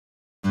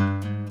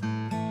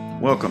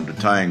Welcome to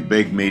tying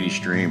big meaty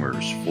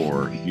streamers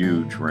for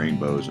huge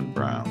rainbows and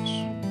browns.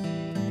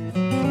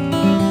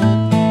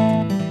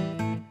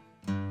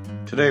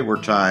 Today we're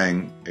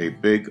tying a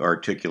big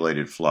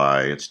articulated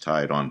fly. It's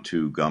tied on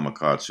two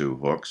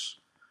gamakatsu hooks,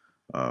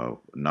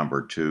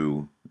 number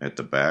 2 at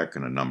the back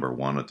and a number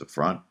 1 at the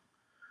front.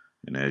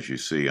 And as you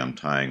see, I'm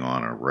tying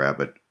on a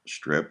rabbit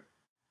strip.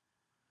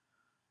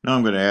 Now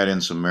I'm going to add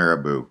in some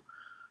marabou.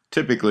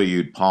 Typically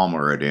you'd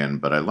palmer it in,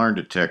 but I learned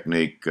a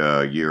technique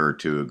a year or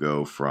two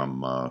ago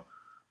from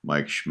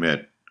Mike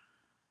Schmidt,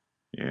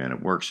 and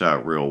it works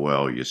out real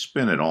well. You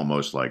spin it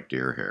almost like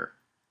deer hair.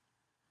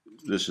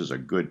 This is a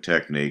good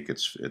technique.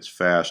 It's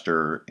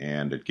faster,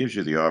 and it gives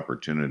you the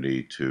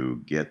opportunity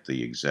to get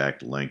the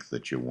exact length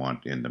that you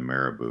want in the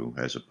marabou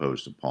as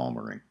opposed to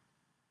palmering.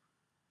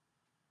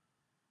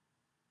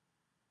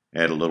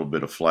 Add a little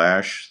bit of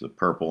flash. The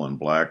purple and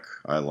black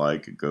I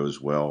like. It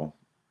goes well.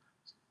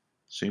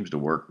 Seems to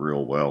work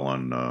real well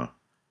on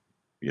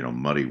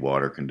muddy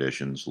water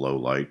conditions, low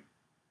light.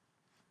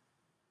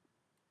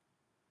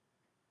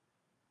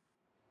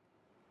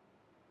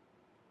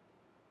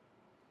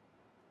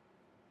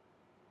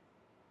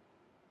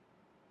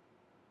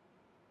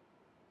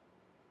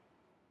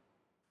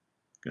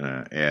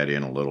 Gonna add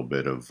in a little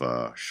bit of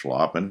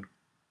schlappen.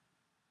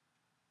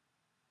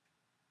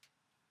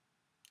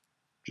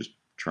 Just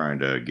trying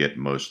to get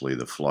mostly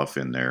the fluff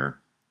in there.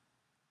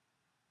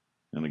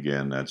 And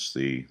again, that's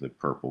the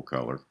purple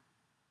color.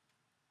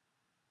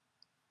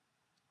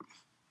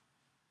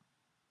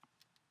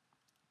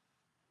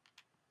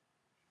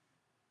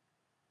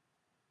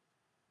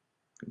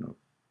 Gonna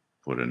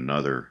put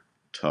another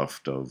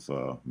tuft of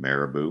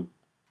marabou.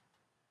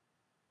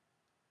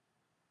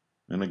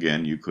 And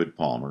again, you could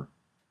palmer.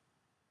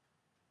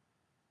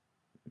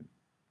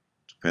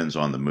 Depends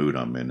on the mood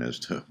I'm in as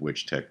to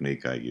which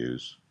technique I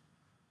use.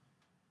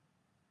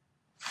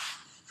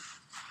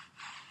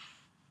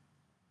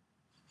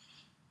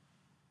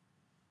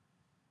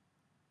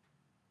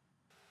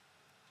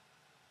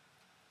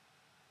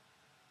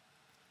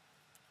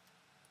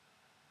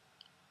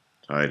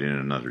 Tied in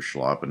another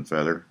schlappen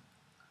feather.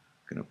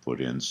 Going to put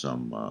in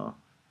some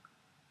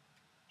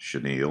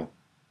chenille.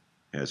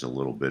 Has a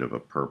little bit of a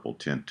purple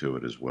tint to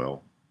it as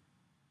well.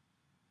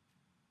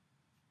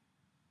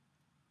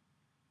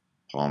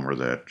 Palmer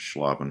that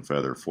schlappen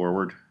feather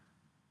forward.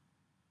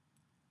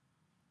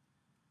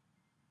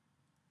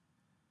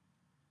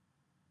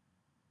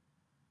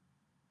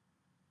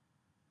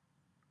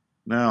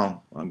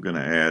 Now I'm going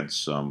to add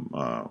some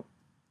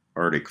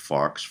Arctic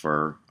fox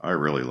fur. I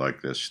really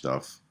like this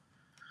stuff.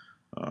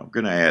 I'm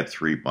going to add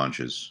 3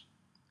 bunches,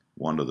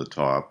 1 to the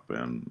top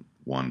and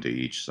 1 to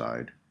each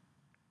side.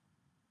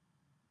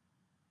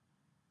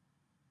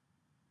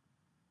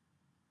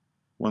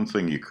 One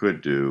thing you could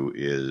do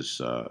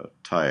is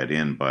tie it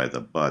in by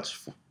the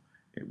butts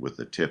with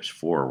the tips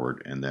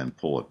forward and then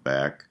pull it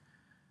back,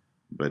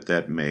 but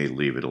that may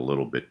leave it a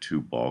little bit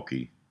too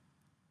bulky.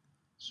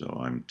 So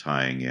I'm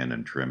tying in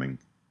and trimming.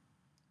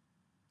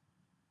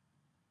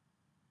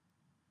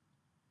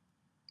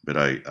 But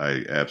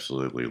I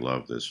absolutely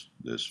love this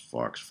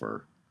fox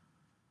fur.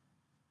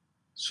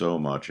 So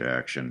much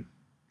action,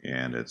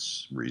 and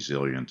it's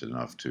resilient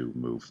enough to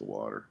move the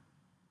water.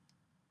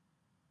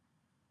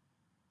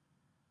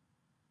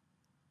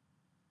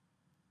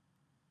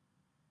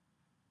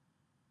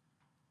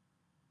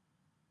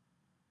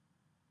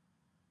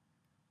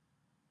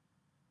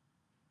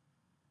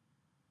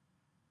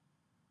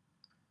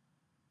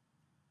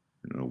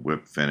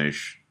 Whip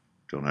finish.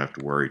 Don't have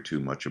to worry too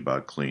much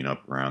about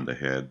cleanup around the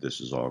head. This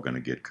is all going to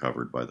get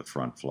covered by the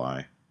front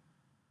fly.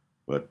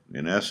 But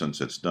in essence,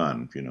 it's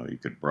done. You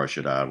could brush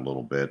it out a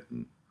little bit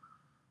and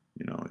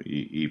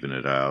even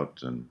it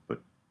out.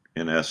 But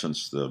in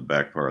essence, the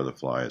back part of the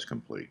fly is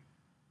complete.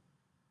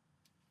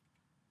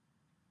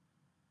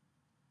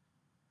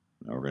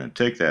 Now we're going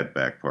to take that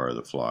back part of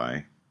the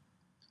fly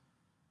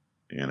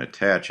and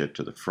attach it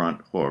to the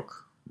front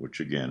hook, which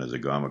again is a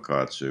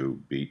Gamakatsu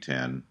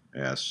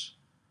B10S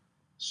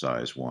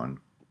size 1.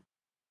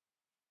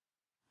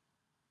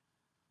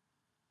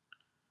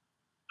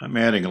 I'm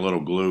adding a little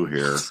glue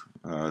here.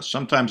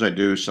 Sometimes I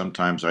do,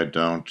 sometimes I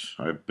don't.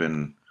 I've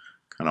been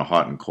kind of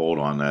hot and cold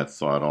on that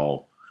thought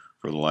all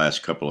for the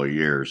last couple of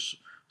years.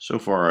 So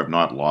far I've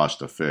not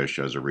lost a fish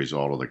as a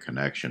result of the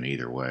connection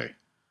either way.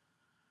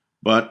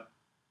 But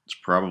it's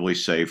probably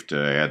safe to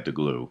add the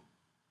glue.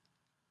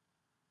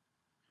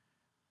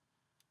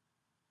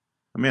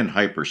 I'm in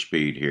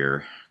hyperspeed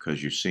here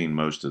because you've seen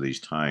most of these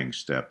tying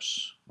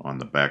steps on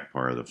the back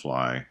part of the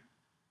fly.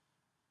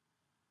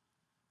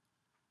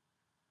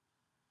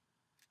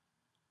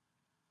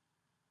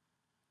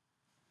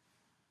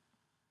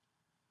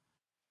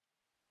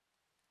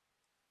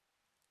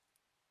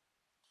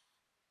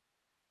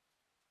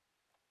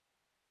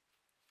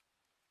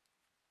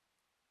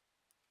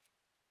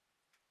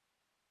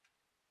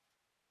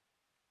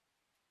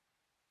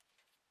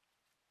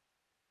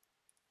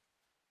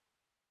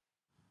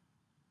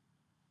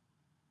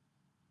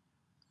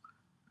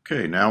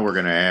 Okay, now we're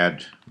going to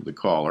add the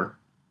collar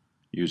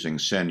using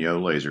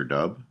Senyo laser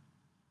dub.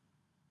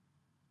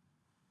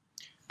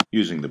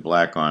 using the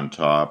black on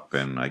top,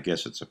 and I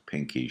guess it's a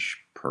pinkish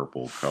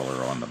purple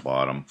color on the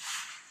bottom.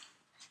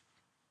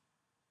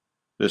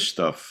 This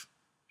stuff,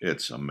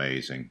 it's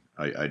amazing.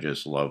 I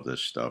just love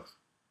this stuff.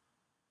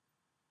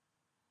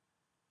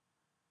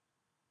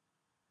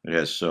 It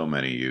has so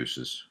many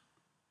uses.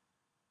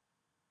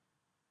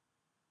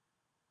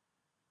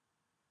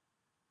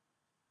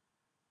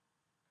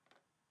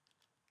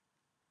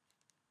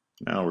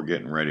 Now we're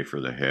getting ready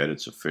for the head.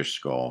 It's a fish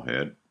skull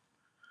head.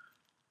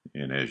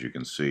 And as you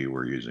can see,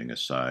 we're using a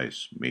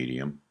size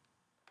medium.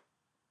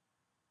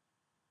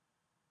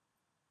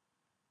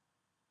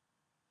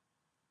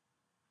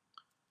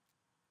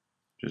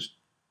 Just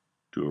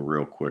do a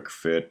real quick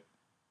fit.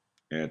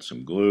 Add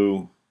some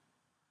glue.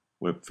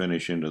 Whip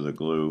finish into the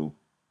glue.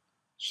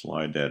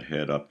 Slide that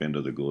head up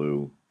into the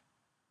glue.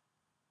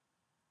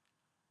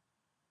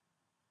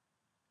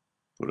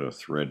 Put a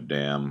thread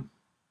dam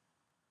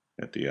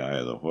at the eye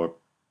of the hook.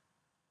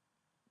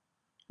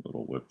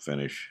 Little whip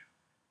finish.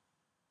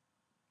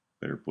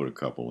 Better put a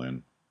couple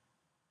in.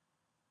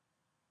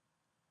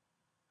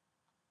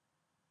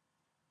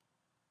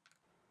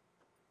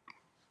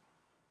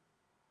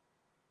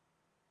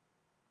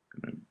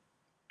 Gonna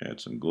add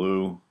some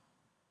glue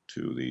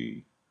to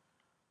the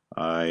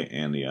eye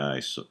and the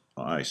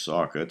eye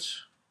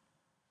sockets.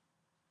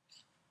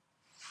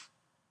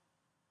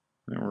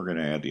 Then we're going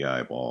to add the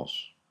eyeballs.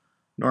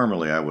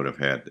 Normally I would have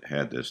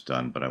had this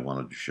done, but I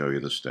wanted to show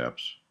you the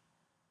steps.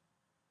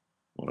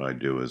 What I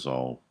do is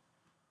I'll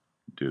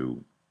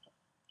do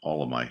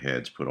all of my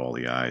heads, put all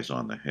the eyes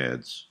on the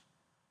heads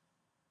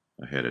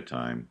ahead of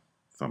time.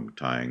 If I'm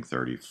tying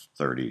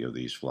 30 of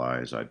these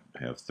flies, I'd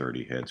have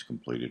 30 heads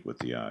completed with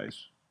the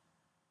eyes.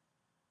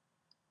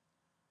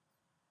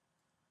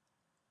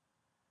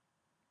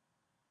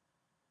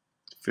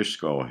 Fish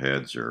skull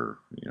heads are,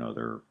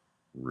 they're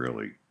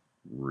really,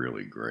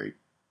 really great.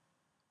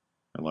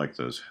 I like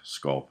those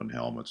sculpin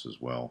helmets as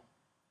well.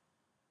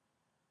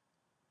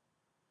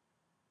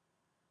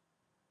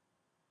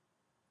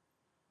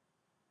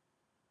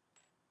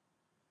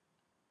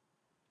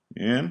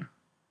 And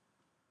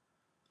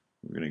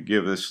we're going to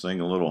give this thing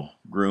a little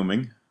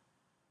grooming.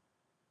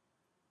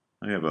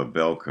 I have a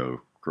Velcro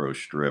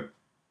strip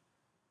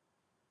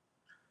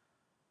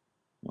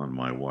on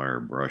my wire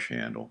brush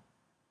handle.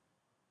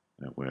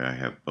 That way I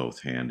have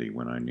both handy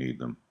when I need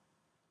them.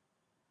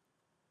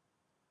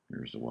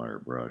 Here's the wire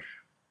brush.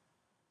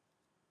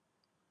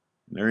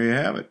 And there you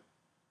have it.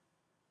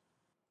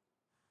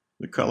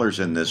 The colors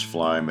in this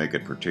fly make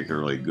it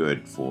particularly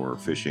good for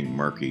fishing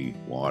murky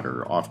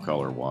water,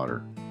 off-color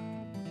water.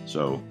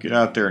 So get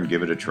out there and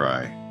give it a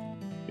try.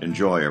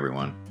 Enjoy,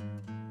 everyone.